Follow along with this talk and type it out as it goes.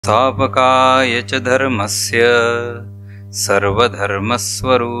स्थापकाय च धर्मस्य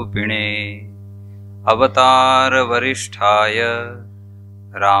सर्वधर्मस्वरूपिणे अवतार वरिष्ठाय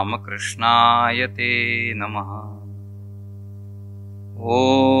रामकृष्णाय ते नमः।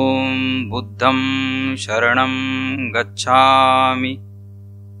 ॐ बुद्धं शरणं गच्छामि,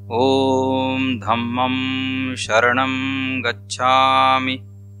 ॐ धम्मं शरणं गच्छामि,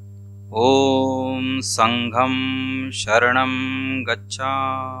 ॐ संघं शरणं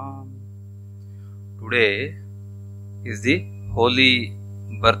गच्छामि। Today is the holy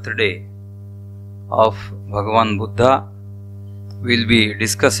birthday of Bhagavan Buddha. We will be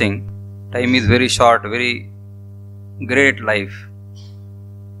discussing. Time is very short, very great life.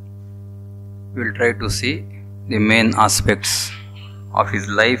 We will try to see the main aspects of his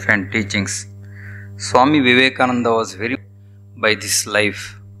life and teachings. Swami Vivekananda was very by this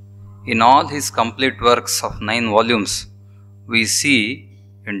life. In all his complete works of 9 volumes, we see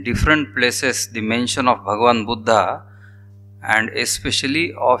in different places the mention of Bhagavan Buddha and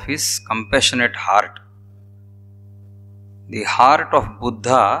especially of his compassionate heart. The heart of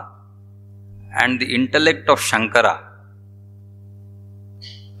Buddha and the intellect of Shankara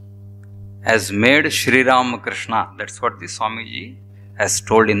has made Sri Ramakrishna. That's what the Swamiji has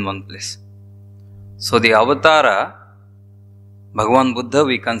told in one place. So the avatara Bhagavan Buddha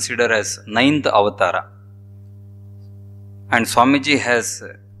we consider as 9th avatara, and Swamiji has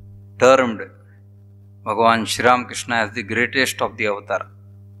termed Bhagavan Sri Ramakrishna as the greatest of the avatara.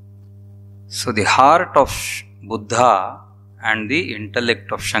 So the heart of Buddha and the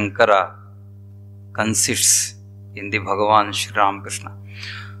intellect of Shankara consists in the Bhagavan Sri Ramakrishna.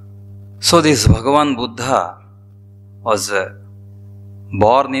 So this Bhagavan Buddha was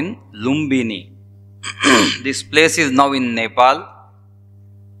born in Lumbini. This place is now in Nepal.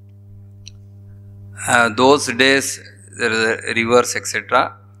 Those days there are rivers,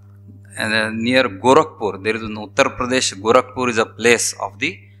 etc. And near Gorakhpur, there is in Uttar Pradesh, Gorakhpur is a place of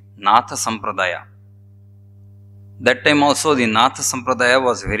the Natha Sampradaya. That time also the Natha Sampradaya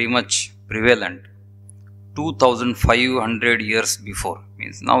was very much prevalent. 2500 years before.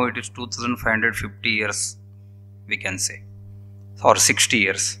 Means now it is 2550 years we can say. Or 60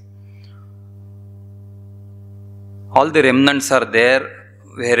 years. All the remnants are there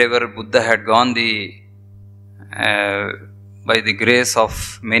wherever Buddha had gone. By the grace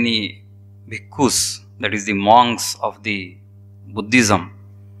of many bhikkhus, that is the monks of the Buddhism,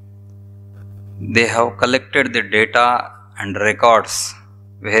 they have collected the data and records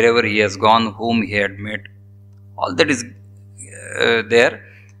wherever he has gone, whom he had met. All that is there.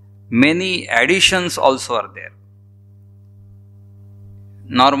 Many additions also are there.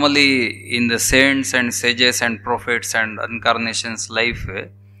 Normally in the saints and sages and prophets and incarnations life,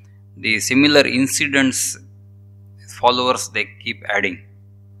 the similar incidents followers they keep adding.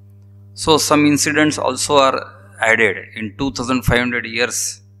 So some incidents also are added in 2500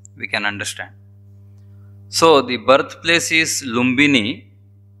 years we can understand. So the birthplace is Lumbini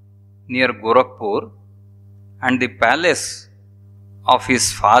near Gorakhpur, and the palace of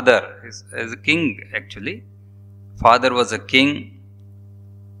his father is a king actually. Father was a king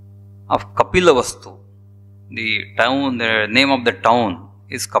of Kapilavastu. The name of the town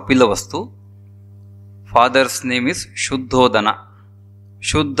is Kapilavastu. Father's name is Shuddhodana.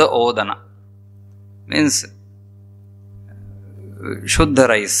 Shuddha Odana means Shuddha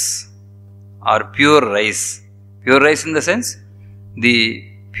rice or pure rice. Pure rice in the sense, the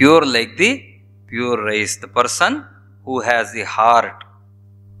pure like the pure rice. The person who has the heart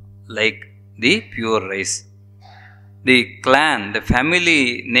like the pure rice. The clan, the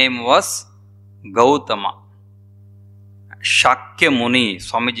family name was Gautama. Shakya Muni.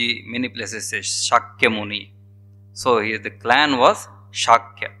 Swamiji many places says Shakya Muni. So here the clan was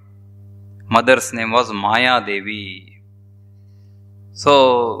Shakya. Mother's name was Maya Devi.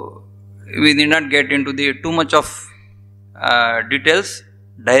 So we need not get into the too much of details.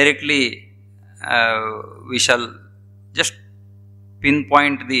 Directly we shall just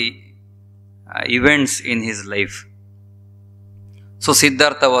pinpoint the events in his life. So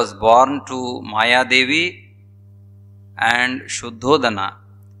Siddhartha was born to Maya Devi and Shuddhodana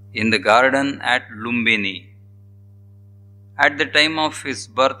in the garden at Lumbini. At the time of his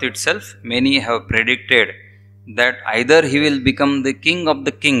birth itself, many have predicted that either he will become the king of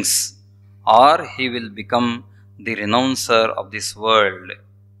the kings or he will become the renouncer of this world,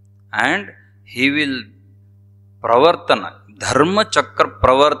 and he will pravartana, dharma chakra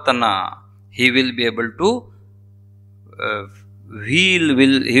pravartana, he will be able to he will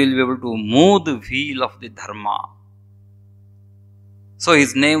be able to move the wheel of the dharma. So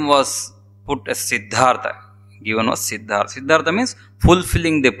his name was put as Siddhartha, given was Siddhartha. Siddhartha means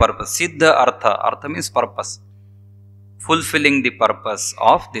fulfilling the purpose. Siddha Artha. Artha means purpose. Fulfilling the purpose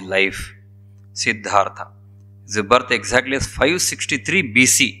of the life. Siddhartha. His birth exactly is 563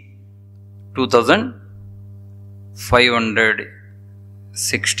 BC.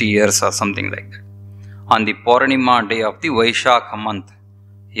 2560 years or something like that. On the Purnima day of the Vaishakha month.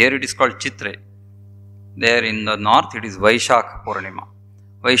 Here it is called Chitra. There in the north it is Vaishakha Purnima.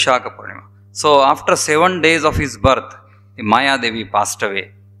 Vaishakha Purnima. So after 7 days of his birth, the Maya Devi passed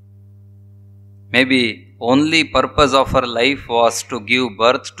away. Maybe only purpose of her life was to give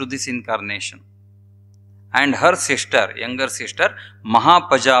birth to this incarnation. And her sister, younger sister,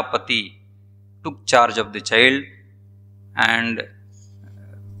 Mahapajapati, took charge of the child, and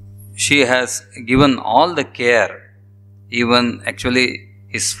she has given all the care. Even actually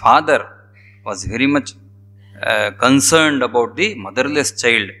his father was very much concerned about the motherless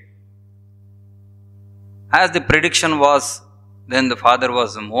child. As the prediction was, then the father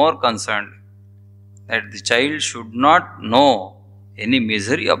was more concerned that the child should not know any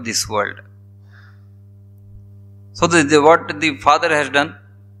misery of this world. So what the father has done,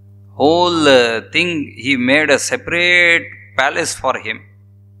 whole thing, he made a separate palace for him,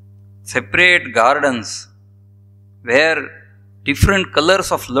 separate gardens where different colors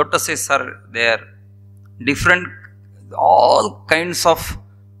of lotuses are there, different, all kinds of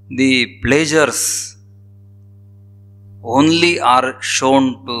the pleasures only are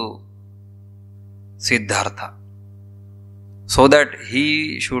shown to Siddhartha, so that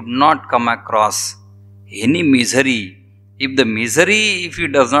he should not come across any misery. If he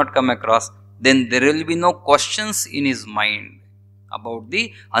does not come across, then there will be no questions in his mind about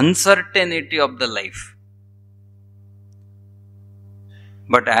the uncertainty of the life.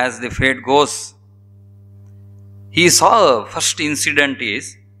 But as the fate goes, he saw, first incident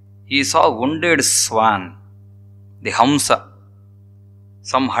is, he saw a wounded swan, the Hamsa.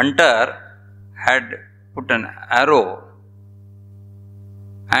 Some hunter had put an arrow,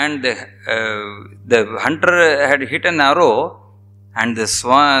 and the hunter had hit an arrow, and the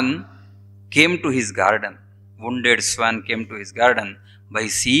swan came to his garden. Wounded swan came to his garden. By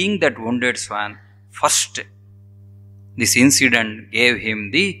seeing that wounded swan, first this incident gave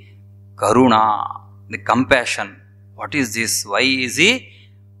him the karuna, the compassion. What is this? Why is he?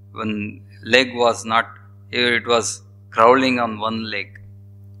 One leg was not, it was crawling on one leg.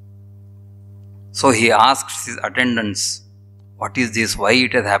 So he asked his attendants, what is this? Why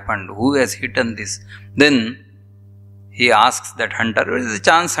it has happened? Who has hidden this? Then he asks that hunter, where is the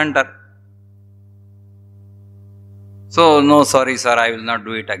chance hunter? So, no, sorry sir, I will not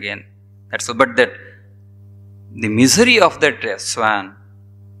do it again. That's so, but that the misery of that swan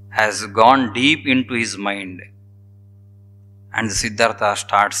has gone deep into his mind. And Siddhartha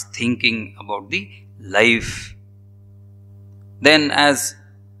starts thinking about the life. Then as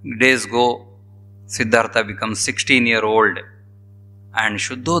days go, Siddhartha becomes 16-year-old, and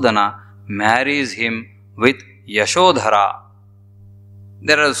Shuddhodana marries him with Yashodhara.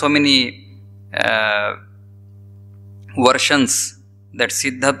 There are so many versions that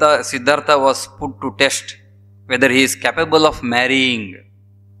Siddhartha was put to test whether he is capable of marrying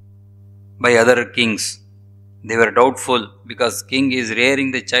by other kings. They were doubtful because king is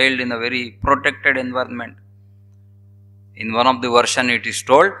rearing the child in a very protected environment. In one of the versions it is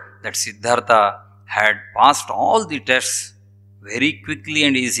told that Siddhartha had passed all the tests very quickly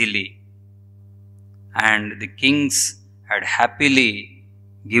and easily, and the kings had happily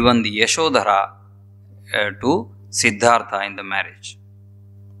given the Yashodhara to Siddhartha in the marriage.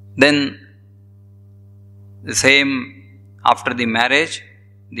 Then the same, after the marriage,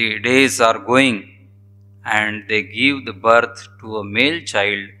 the days are going, and they give the birth to a male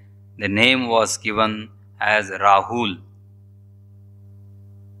child. The name was given as Rahul.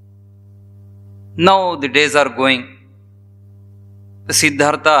 Now the days are going.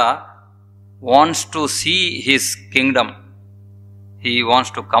 Siddhartha wants to see his kingdom. He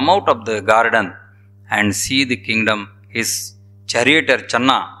wants to come out of the garden and see the kingdom. His charioteer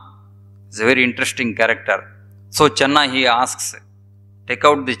Channa is a very interesting character. So Channa, he asks, take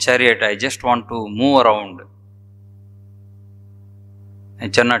out the chariot, I just want to move around.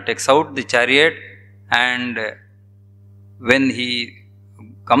 And Channa takes out the chariot, and when he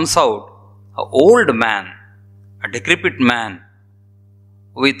comes out, an old man, a decrepit man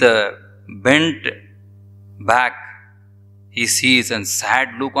with a bent back, he sees a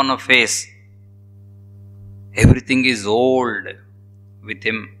sad look on a face. Everything is old with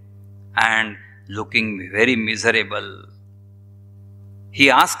him and looking very miserable. He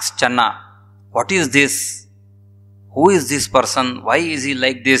asks Channa, what is this? Who is this person? Why is he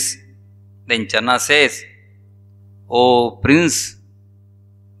like this? Then Channa says, "Oh Prince,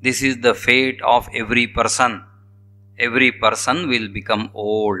 this is the fate of every person. Every person will become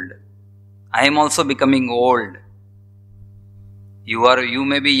old. I am also becoming old. You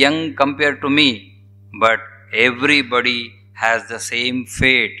may be young compared to me, but everybody has the same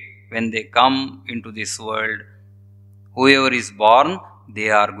fate when they come into this world. Whoever is born, they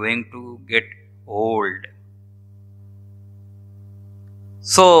are going to get old."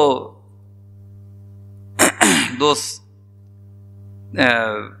 So, those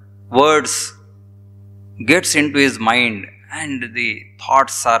words gets into his mind and the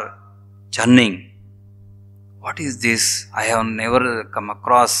thoughts are churning. What is this? I have never come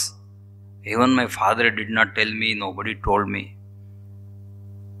across. Even my father did not tell me, nobody told me.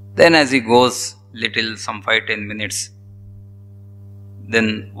 Then as he goes little, some 5-10 minutes, then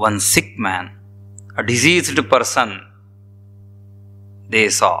one sick man, a diseased person, they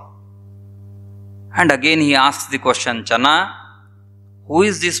saw. And again he asks the question, "Chana, who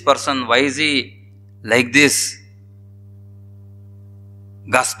is this person? Why is he like this?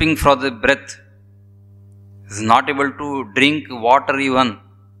 Gasping for the breath. Is not able to drink water even.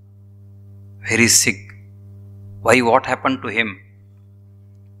 Very sick. Why? What happened to him?"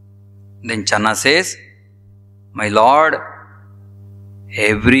 Then Chana says, "My Lord,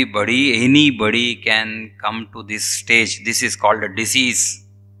 anybody can come to this stage. This is called a disease.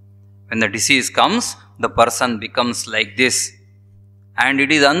 When the disease comes, the person becomes like this. And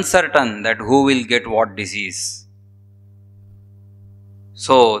it is uncertain that who will get what disease.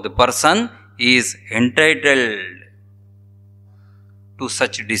 So, the person is entitled to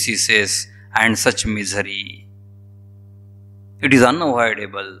such diseases and such misery. It is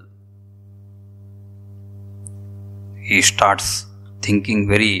unavoidable." He starts thinking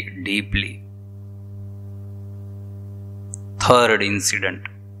very deeply. Third incident.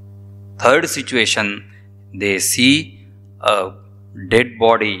 Third situation, they see a dead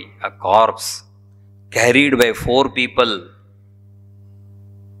body, a corpse, carried by 4 people.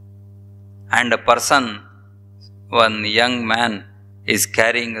 And a person, one young man, is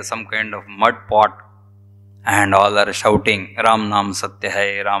carrying some kind of mud pot, and all are shouting, "Ram Naam Satya Hai,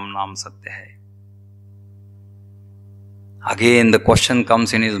 Ram Naam Satya Hai." Again the question comes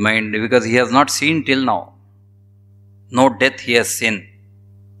in his mind, because he has not seen till now. No death he has seen.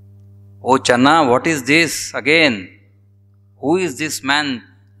 "Oh Chana, what is this again? Who is this man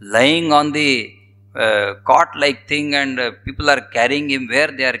lying on the cot-like thing, and people are carrying him?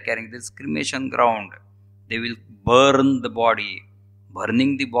 Where they are carrying? This cremation ground. They will burn the body.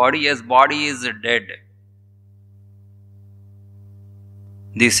 Burning the body, yes, body is dead.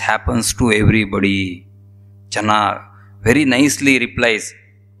 This happens to everybody." Chana very nicely replies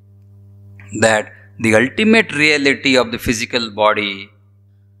that the ultimate reality of the physical body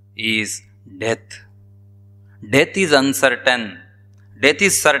is death. Death is uncertain. Death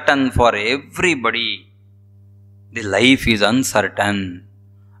is certain for everybody. The life is uncertain.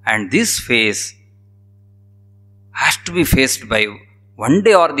 And this phase has to be faced by one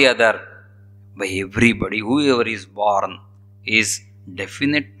day or the other by everybody. Whoever is born is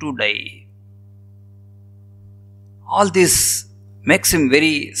definite to die. All this makes him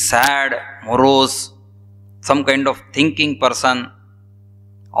very sad, morose, some kind of thinking person.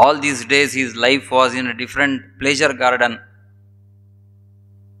 All these days his life was in a different pleasure garden.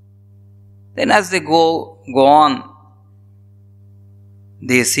 Then as they go on,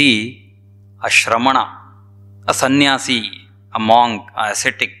 they see a shramana, a sannyasi, a monk, a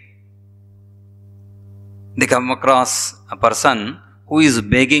ascetic. They come across a person who is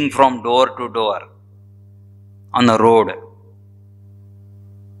begging from door to door on a road.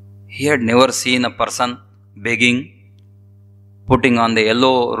 He had never seen a person begging, putting on the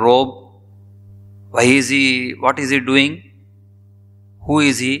yellow robe. Why is he? What is he doing? Who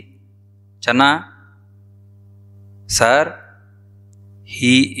is he? Chana? Sir,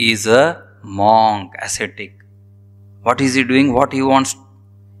 he is a monk, ascetic. What is he doing? What he wants?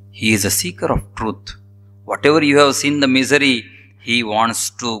 He is a seeker of truth. Whatever you have seen the misery, he wants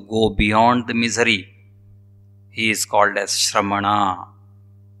to go beyond the misery. He is called as Shramana.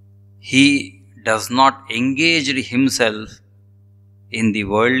 He does not engage himself in the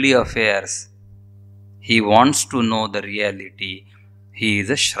worldly affairs. He wants to know the reality. He is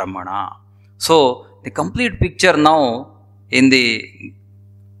a Shramana. So, the complete picture now in the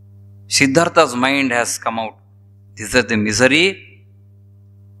Siddhartha's mind has come out. This is the misery.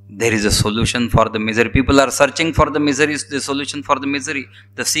 There is a solution for the misery. People are searching for the misery, the solution for the misery.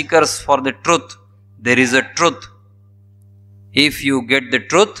 The seekers for the truth. There is a truth. If you get the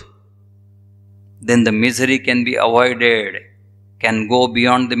truth, then the misery can be avoided, can go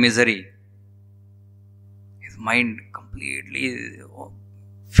beyond the misery. His mind completely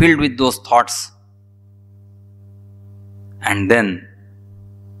filled with those thoughts. And then,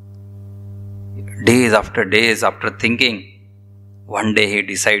 days after thinking, one day he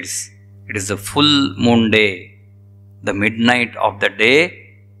decides, it is the full moon day, the midnight of the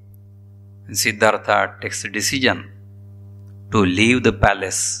day, and Siddhartha takes a decision to leave the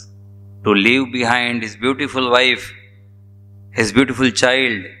palace, to leave behind his beautiful wife, his beautiful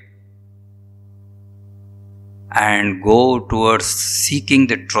child, and go towards seeking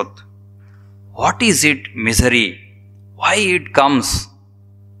the truth. What is it, misery? Why it comes?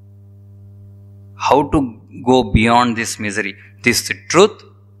 How to go beyond this misery? This is the truth.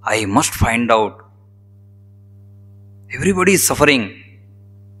 I must find out. Everybody is suffering,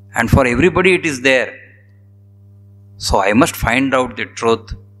 and for everybody it is there. So I must find out the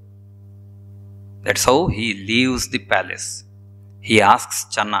truth. That's how he leaves the palace. He asks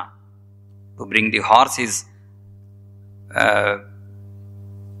Channa to bring the horse, his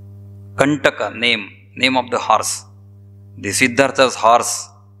Kantaka, name of the horse. The Siddhartha's horse,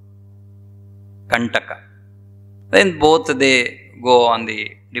 Kantaka. Then both they go on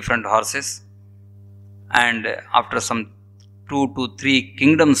the different horses, and after some 2 to 3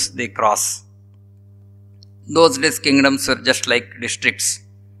 kingdoms they cross. Those days kingdoms were just like districts.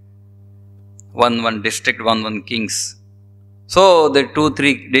 One district, one kings. So the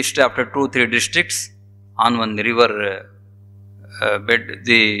 2-3 districts, after 2-3 districts, on one river bed,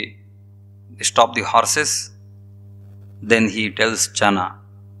 they stop the horses. Then he tells Channa,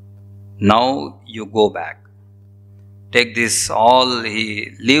 now you go back. Take this all,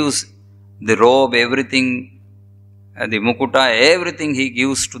 he leaves the robe, everything, the mukuta, everything he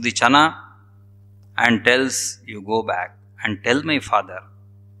gives to the Channa and tells, you go back and tell my father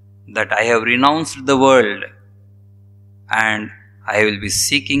that I have renounced the world and I will be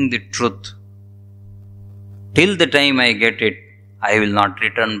seeking the truth. Till the time I get it, I will not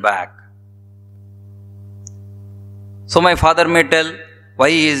return back. So my father may tell, why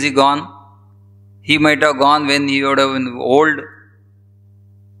is he gone? He might have gone when he would have been old.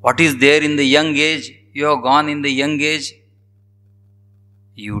 What is there in the young age? You have gone in the young age.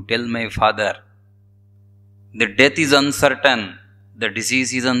 You tell my father, the death is uncertain, the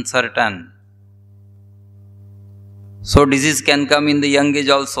disease is uncertain. So disease can come in the young age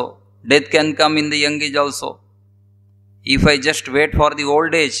also. Death can come in the young age also. If I just wait for the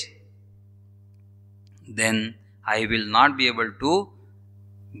old age, then I will not be able to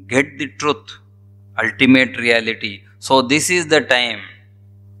get the truth, ultimate reality. So this is the time.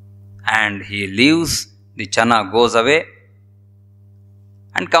 And he leaves, the Channa goes away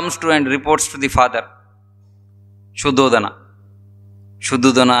and comes to and reports to the father, Shuddhodana.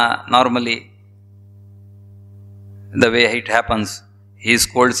 Shuddhodana, normally, the way it happens, he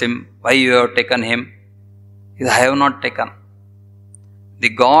scolds him, why you have taken him? He says, I have not taken. The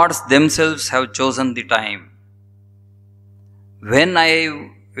gods themselves have chosen the time. When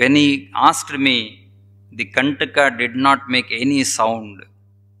he asked me, the Kantaka did not make any sound.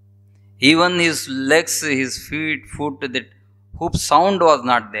 Even his legs, his feet, foot, that hoop sound was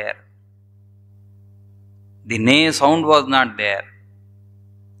not there. The neigh sound was not there.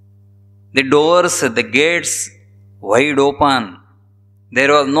 The doors, the gates wide open.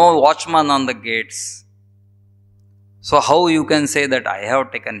 There was no watchman on the gates. So how you can say that I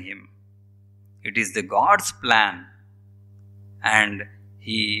have taken him? It is the God's plan. And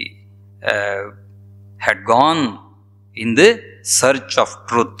he had gone in the search of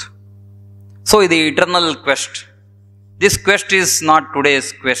truth. So the eternal quest. This quest is not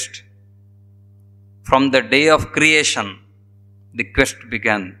today's quest. From the day of creation, the quest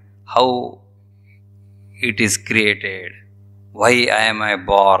began. How it is created. Why am I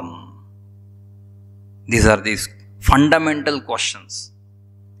born? These are these fundamental questions.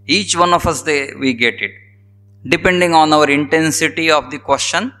 Each one of us, we get it. Depending on our intensity of the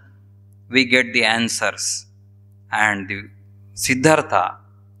question, we get the answers. And the Siddhartha,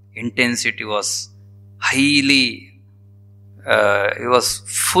 intensity was highly, he was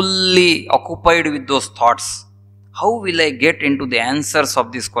fully occupied with those thoughts. How will I get into the answers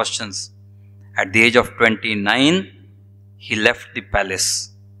of these questions? At the age of 29, he left the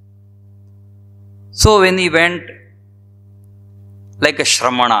palace. So when he went like a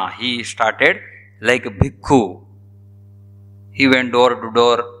Shramana, he started like a bhikkhu. He went door to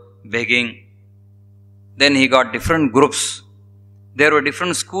door begging. Then he got different groups. There were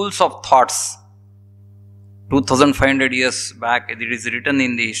different schools of thoughts. 2500 years back, it is written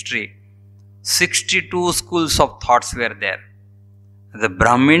in the history. 62 schools of thoughts were there. The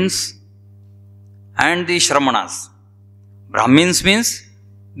Brahmins and the Shramanas. Brahmins means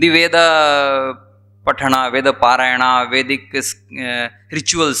the Veda Patana, Veda Parayana, Vedic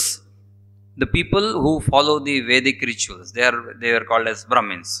rituals. The people who follow the Vedic rituals, they are called as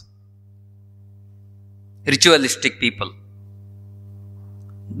Brahmins. Ritualistic people.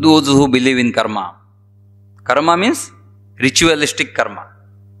 Those who believe in karma. Karma means ritualistic karma.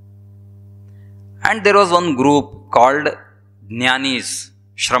 And there was one group called Jnanis,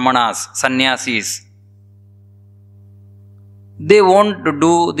 Shramanas, Sannyasis. They won't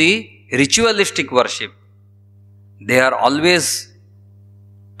do the ritualistic worship. They are always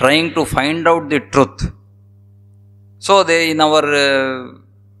trying to find out the truth. So they, in our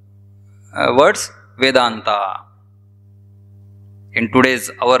words, Vedanta. In today's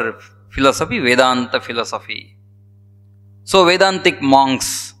our philosophy, Vedanta philosophy. So Vedantic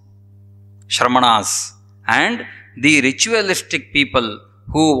monks, Shramanas, and the ritualistic people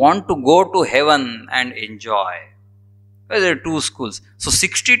who want to go to heaven and enjoy. There are two schools. So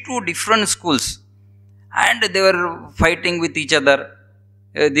 62 different schools. And they were fighting with each other.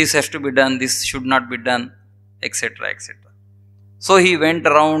 This has to be done, this should not be done, etc. etc. So he went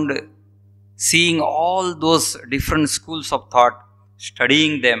around seeing all those different schools of thought,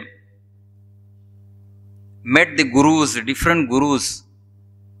 studying them. Met the gurus, different gurus.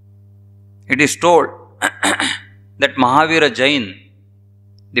 It is told that Mahavira Jain,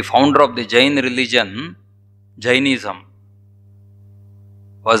 the founder of the Jain religion, Jainism,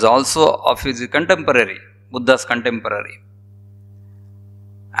 was also of his contemporary, Buddha's contemporary.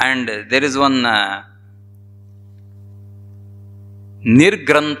 And there is one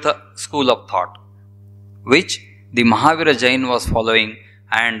Nirgrantha school of thought, which the Mahavira Jain was following,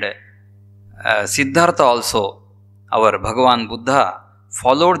 and Siddhartha also, our Bhagavan Buddha,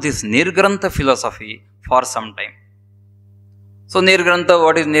 followed this Nirgrantha philosophy for some time. So Nirgrantha,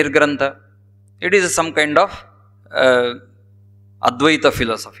 what is Nirgrantha? It is some kind of Advaita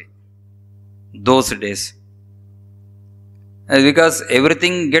philosophy those days. Because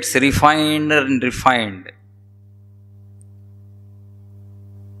everything gets refined and refined.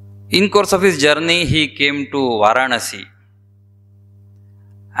 In course of his journey, he came to Varanasi.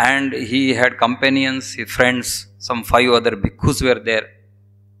 And he had companions, his friends, some 5 other bhikkhus were there.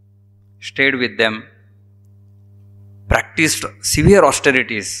 Stayed with them. Practiced severe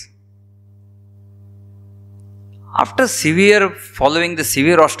austerities. After following the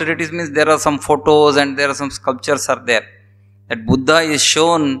severe austerities means there are some photos and there are some sculptures are there. That Buddha is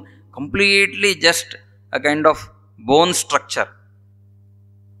shown completely just a kind of bone structure.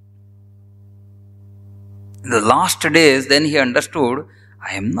 In the last days, then he understood,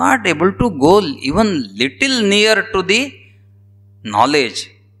 I am not able to go even little near to the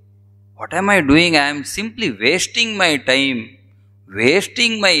knowledge. What am I doing? I am simply wasting my time,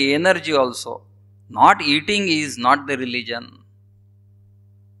 wasting my energy also. Not eating is not the religion.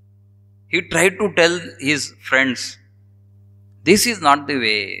 He tried to tell his friends, this is not the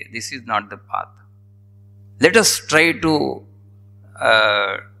way, this is not the path. Let us try to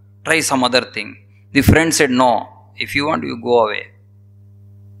try some other thing. The friend said, no, if you want, you go away.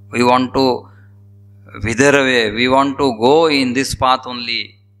 We want to wither away. We want to go in this path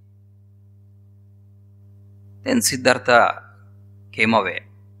only. Then Siddhartha came away.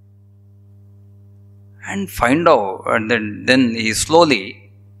 And find out, and then he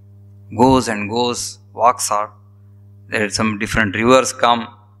slowly goes and goes, walks out. There are some different rivers come.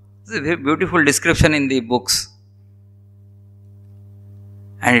 It's a very beautiful description in the books.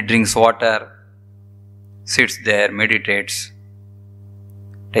 And he drinks water, sits there, meditates,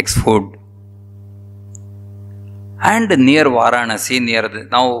 takes food. And near Varanasi,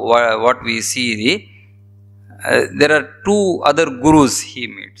 now what we see, there are 2 other gurus he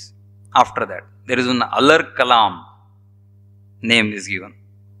meets after that. There is one Alar Kalam, name is given.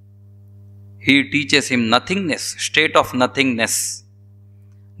 He teaches him nothingness, state of nothingness.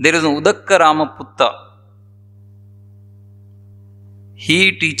 There is an Udakka Ramaputta.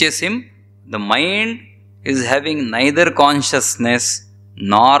 He teaches him the mind is having neither consciousness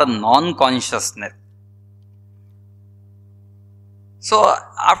nor non-consciousness. So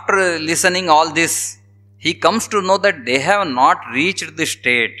after listening all this, he comes to know that they have not reached the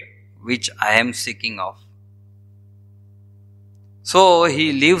state which I am seeking of. So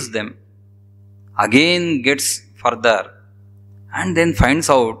he leaves them, again gets further, and then finds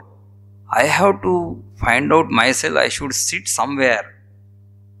out, I have to find out myself, I should sit somewhere.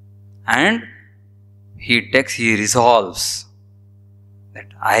 And he resolves that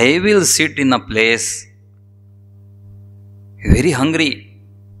I will sit in a place, very hungry,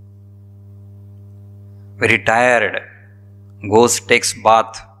 very tired, goes, takes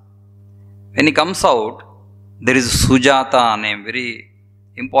bath. When he comes out, there is Sujata name, very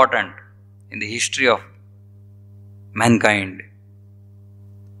important. in the history of mankind.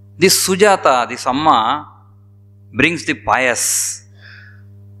 This Sujata, this Amma, brings the pious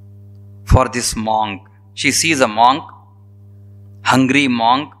for this monk. She sees a monk, hungry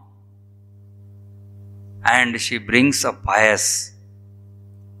monk, and she brings a pious,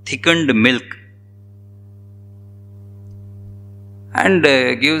 thickened milk and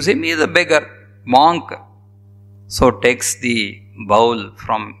gives him. He is a beggar. Monk so takes the bowl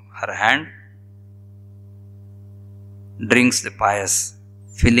from her hand, drinks the pious,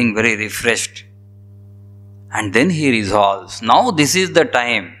 feeling very refreshed. And then he resolves, now this is the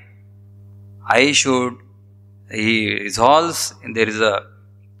time. He resolves, there is a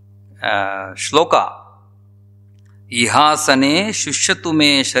shloka. Ihasane shushyatu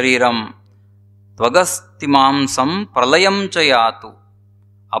me shariram tvagasti pralayam chayatu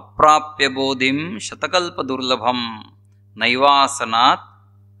aprapya bodhim shatakalpa durlabham naivasanat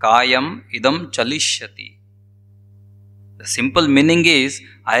kayam idam chalishyati. The simple meaning is,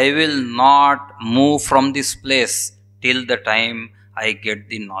 I will not move from this place till the time I get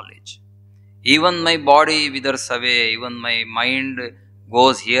the knowledge. Even my body withers away, even my mind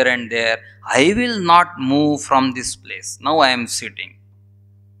goes here and there, I will not move from this place. Now I am sitting.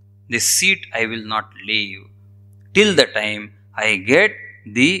 This seat I will not leave till the time I get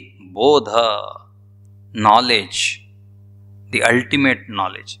the bodha, knowledge, the ultimate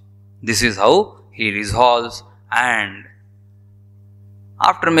knowledge. This is how he resolves, and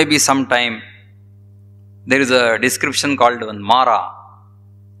after maybe some time, there is a description called Mara.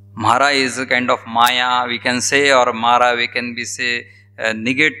 Mara is a kind of Maya, we can say, or Mara, we can be say a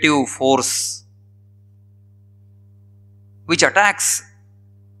negative force which attacks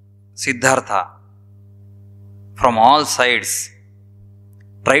Siddhartha from all sides,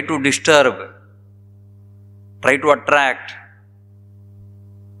 try to disturb, try to attract,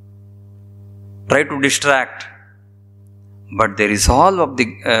 try to distract. But the resolve of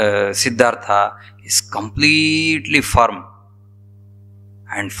the Siddhartha is completely firm.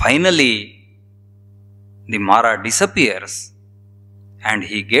 And finally, the Mara disappears and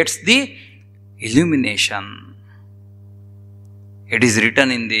he gets the illumination. It is written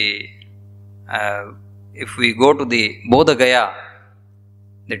in the, if we go to the Bodha Gaya,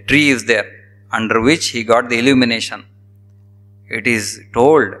 the tree is there under which he got the illumination. It is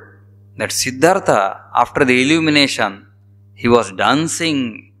told that Siddhartha, after the illumination, he was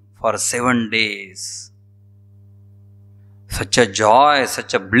dancing for 7 days. Such a joy,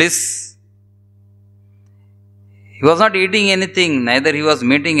 such a bliss. He was not eating anything, neither he was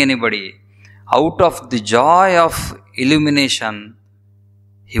meeting anybody. Out of the joy of illumination,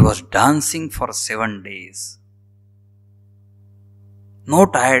 he was dancing for 7 days. No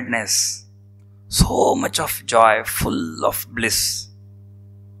tiredness, so much of joy, full of bliss.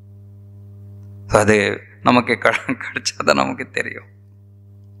 So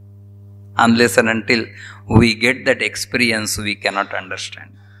unless and until we get that experience, we cannot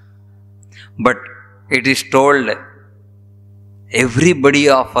understand. But it is told, everybody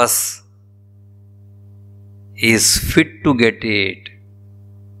of us is fit to get it.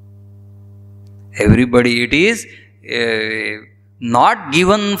 Everybody, it is not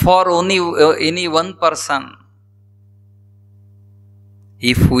given for only any one person.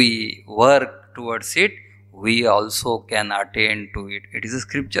 If we work towards it, we also can attain to it. It is the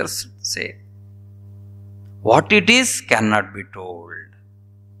scriptures say. What it is cannot be told.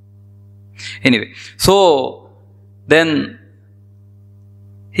 Anyway, so then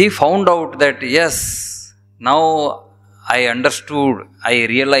he found out that yes, now I understood, I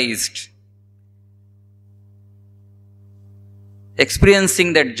realized.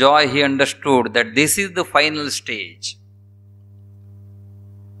 Experiencing that joy, he understood that this is the final stage.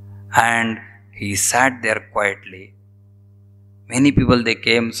 And he sat there quietly. Many people, they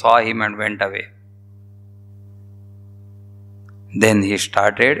came, saw him and went away. Then he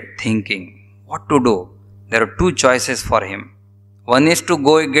started thinking what to do. There are two choices for him. One is to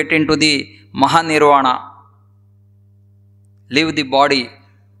go get into the Mahanirvana, leave the body.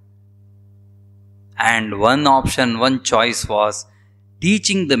 And one option, one choice was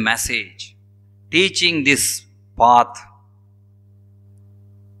teaching the message, teaching this path.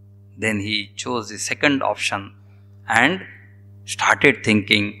 Then he chose the second option and started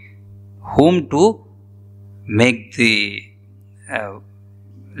thinking whom to make the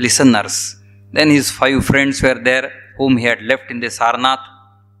listeners. Then his 5 friends were there whom he had left in the Sarnath.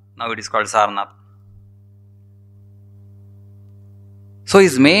 Now it is called Sarnath. So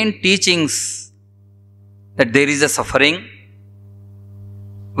his main teachings, that there is a suffering.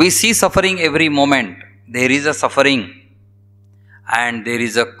 We see suffering every moment. There is a suffering. and there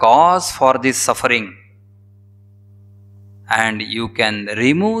is a cause for this suffering, and you can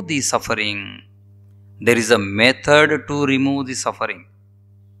remove the suffering. There is a method to remove the suffering.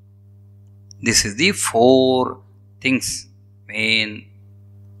 This is the 4 things main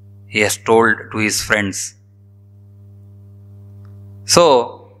he has told to his friends.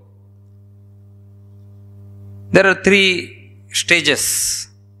 So, there are 3 stages.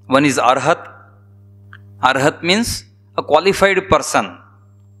 One is arhat. Arhat means a qualified person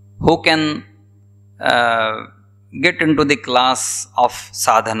who can get into the class of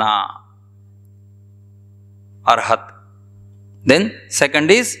sadhana. Arhat. Then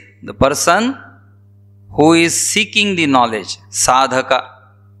second is the person who is seeking the knowledge, sadhaka,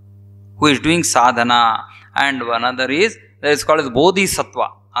 who is doing sadhana, and one other is that is called as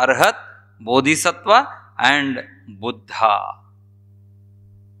bodhisattva. Arhat, bodhisattva and buddha.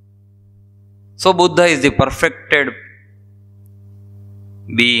 So Buddha is the perfected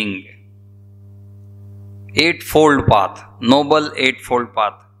being. 8-fold path, noble 8-fold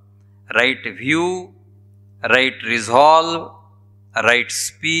path. Right view, right resolve, right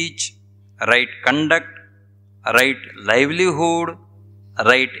speech, right conduct, right livelihood,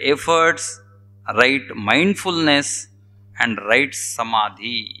 right efforts, right mindfulness, and right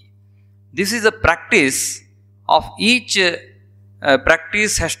samadhi. This is a practice of each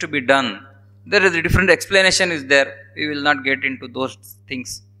practice has to be done. There is a different explanation is there. We will not get into those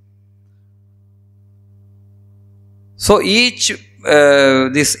things. So each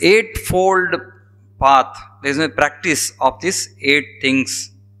this 8-fold path, there is a practice of these 8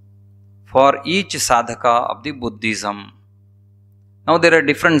 things for each sadhaka of the Buddhism. Now there are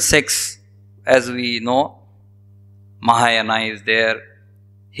different sects, as we know. Mahayana is there,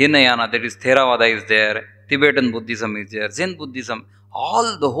 Hinayana, that is Theravada is there, Tibetan Buddhism is there, Zen Buddhism.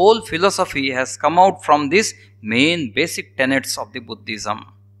 The whole philosophy has come out from these main basic tenets of the Buddhism.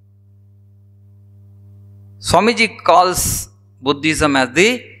 Swamiji calls Buddhism as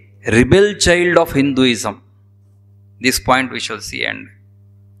the rebel child of Hinduism. This point we shall see and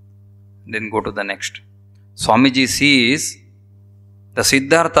then go to the next. Swamiji sees the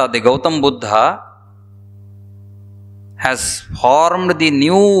Siddhartha, the Gautam Buddha, has formed the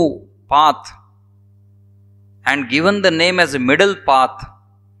new path and given the name as a middle path,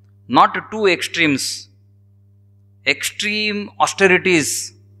 not 2 extremes. Extreme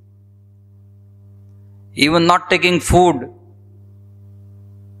austerities, even not taking food,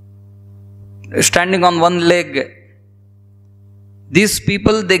 standing on one leg. These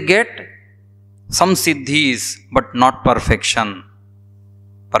people, they get some siddhis, but not perfection.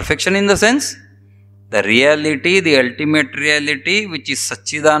 Perfection in the sense, the reality, the ultimate reality, which is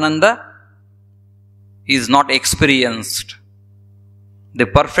Satchidananda, is not experienced. The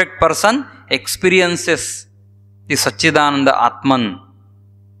perfect person experiences the Satchidananda Atman.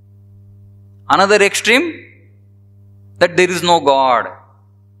 Another extreme, that there is no God.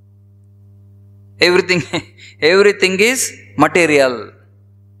 Everything is material.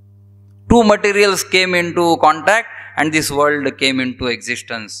 2 materials came into contact and this world came into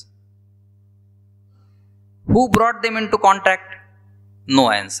existence. Who brought them into contact? No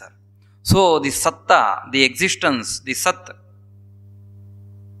answer. So the satta, the existence, the sat,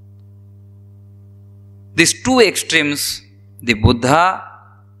 these 2 extremes, the Buddha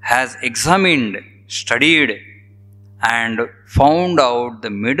has examined, studied and found out the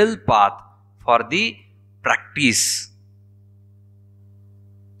middle path for the practice.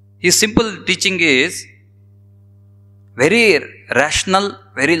 His simple teaching is very rational,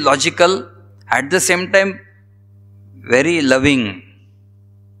 very logical, at the same time very loving,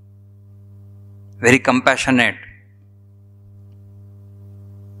 very compassionate.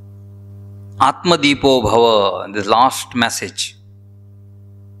 Atmadipo Bhava, the last message.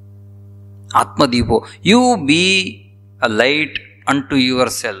 Atmadipo, you be a light unto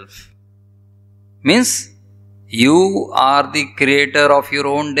yourself. Means you are the creator of your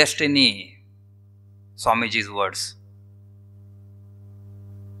own destiny. Swamiji's words.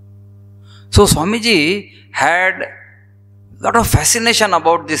 So Swamiji had a lot of fascination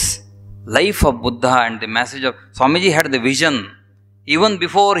about this life of Buddha and the message of Swamiji had the vision. Even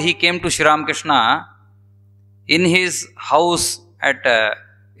before he came to Sri Ramakrishna, in his house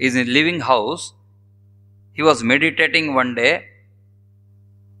his living house, he was meditating one day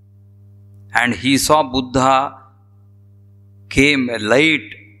and he saw Buddha came, a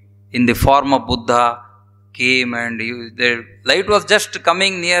light in the form of Buddha came and the light was just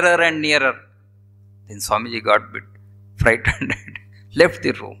coming nearer and nearer. Then Swamiji got a bit frightened and left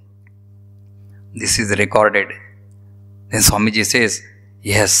the room. This is recorded. Then Swamiji says,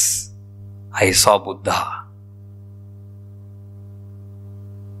 yes, I saw Buddha.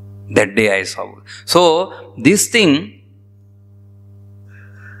 That day I saw. So, this thing,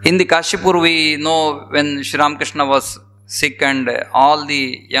 in the Kashipur we know when Sri Ramakrishna was sick and all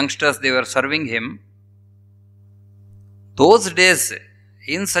the youngsters, they were serving him. Those days,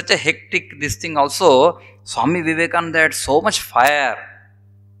 in such a hectic this thing also, Swami Vivekananda had so much fire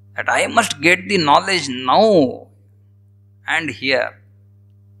that I must get the knowledge now and here.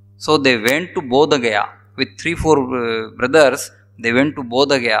 So they went to Bodh Gaya with 3-4 brothers. They went to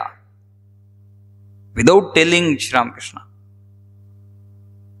Bodh Gaya without telling Sri Ramakrishna.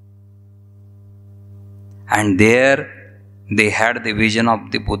 And there they had the vision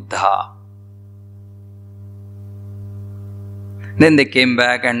of the Buddha. Then they came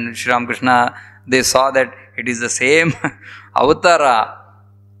back and Sri Ramakrishna, they saw that it is the same avatara.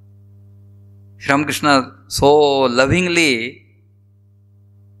 Sri Ramakrishna so lovingly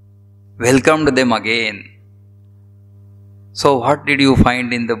welcomed them again. So what did you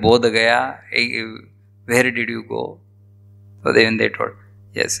find in the Bodh Gaya? Where did you go? So then they told,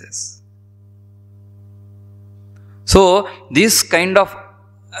 yes. So this kind of,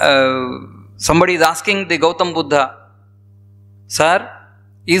 somebody is asking the Gautam Buddha, Sir,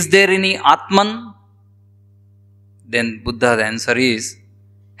 is there any Atman? Then Buddha's answer is,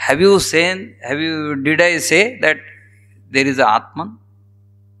 did I say that there is a Atman?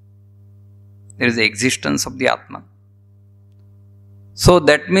 There is the existence of the Atman. So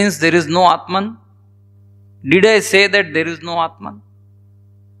that means there is no Atman? Did I say that there is no Atman?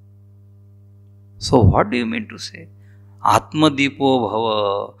 So what do you mean to say? Atma Dipo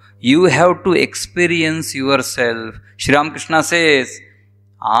Bhava. You have to experience yourself. Sri Ramakrishna says,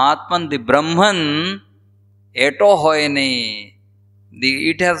 Atman, the Brahman, eto hoy nahi.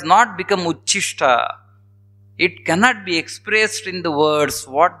 It has not become uchishta. It cannot be expressed in the words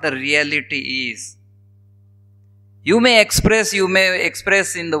what the reality is. You may express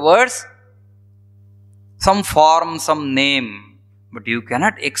in the words some form, some name, but you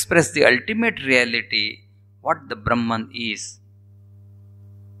cannot express the ultimate reality, what the Brahman is.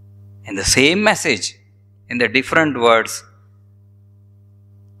 In the same message, in the different words,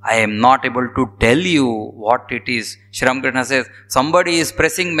 I am not able to tell you what it is. Sri Ramakrishna says, somebody is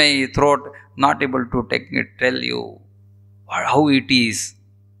pressing my throat, not able to tell you how it is.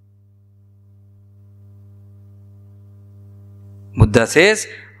 Buddha says,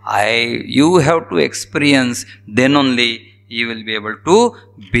 you have to experience, then only you will be able to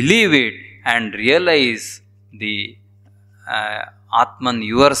believe it and realize the Atman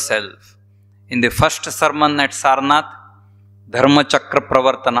yourself. In the first sermon at Sarnath, Dharma Chakra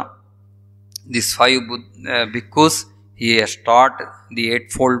Pravartana, these 5 bhikkhus, he has taught the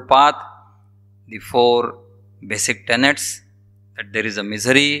Eightfold Path, the 4 basic tenets, that there is a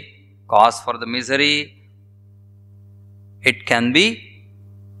misery, cause for the misery. It can be,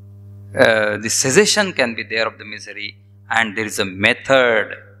 the cessation can be there of the misery, and there is a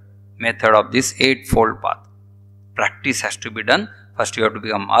method of this Eightfold Path. Practice has to be done. First you have to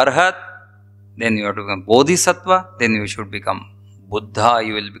become Arhat, then you have to become Bodhisattva, then you should become Buddha,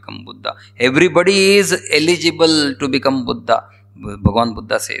 you will become Buddha. Everybody is eligible to become Buddha. Bhagavan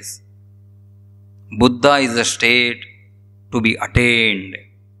Buddha says, Buddha is a state to be attained.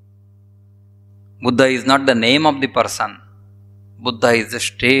 Buddha is not the name of the person. Buddha is a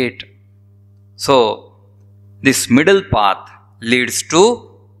state. So, this middle path leads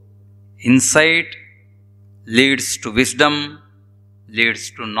to insight, leads to wisdom,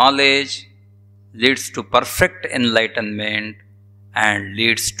 leads to knowledge, leads to perfect enlightenment, and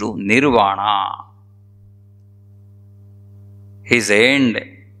leads to nirvana. His end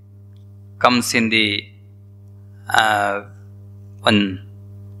comes in the one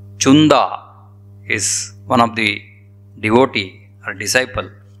Chunda is one of the devotee or disciple.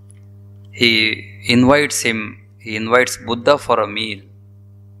 He invites Buddha for a meal.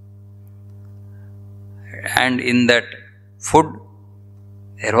 And in that food,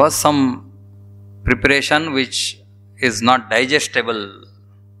 there was some preparation which is not digestible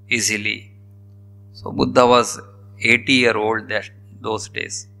easily. So Buddha was 80-year-old those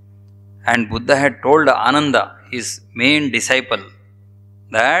days. And Buddha had told Ananda, his main disciple,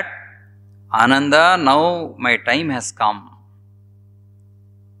 that Ananda, now my time has come.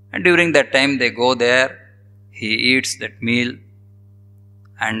 And during that time they go there, he eats that meal,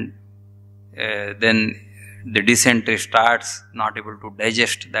 and then the dysentery starts, not able to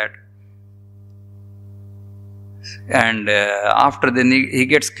digest that. And after then he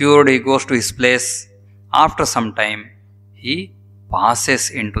gets cured, he goes to his place. After some time, he passes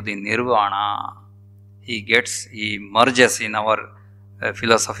into the nirvana. He merges in our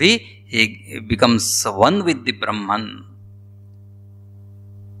philosophy, he becomes one with the Brahman.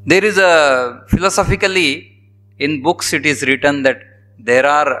 There is a, philosophically, in books it is written that there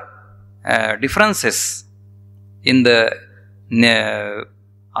are differences in the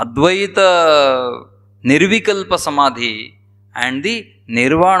Advaita Nirvikalpa Samadhi and the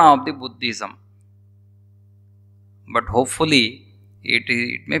Nirvana of the Buddhism. But hopefully it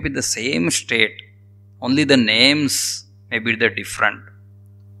may be the same state, only the names may be the different.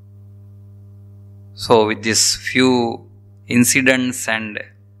 So with these few incidents and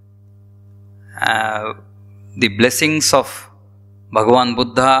the blessings of Bhagavan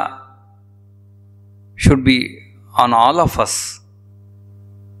Buddha should be on all of us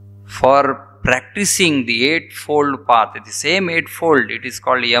for practicing the eightfold path. The same eightfold, it is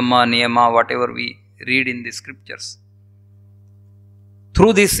called Yama, Niyama, whatever we read in the scriptures.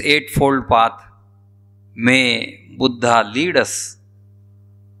 Through this eightfold path, may Buddha lead us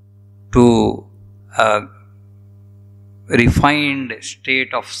to a refined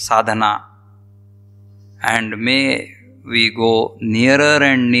state of sadhana, and may we go nearer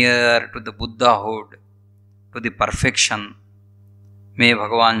and nearer to the Buddhahood, to the perfection. May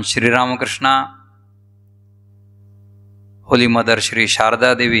Bhagavan Sri Ramakrishna, Holy Mother Sri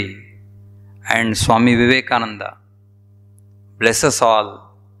Sarada Devi and Swami Vivekananda bless us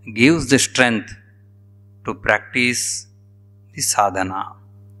all, gives the strength to practice the sadhana.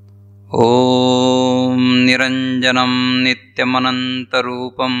 Om Niranjanam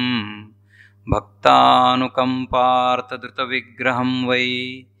Nityamanantarupam Bhaktanukampartadruta Vigraham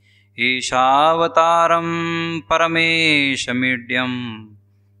Vai Ishavataram Parameshamidhyam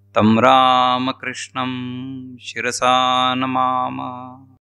Tam Ramakrishnam Shirasa Namama.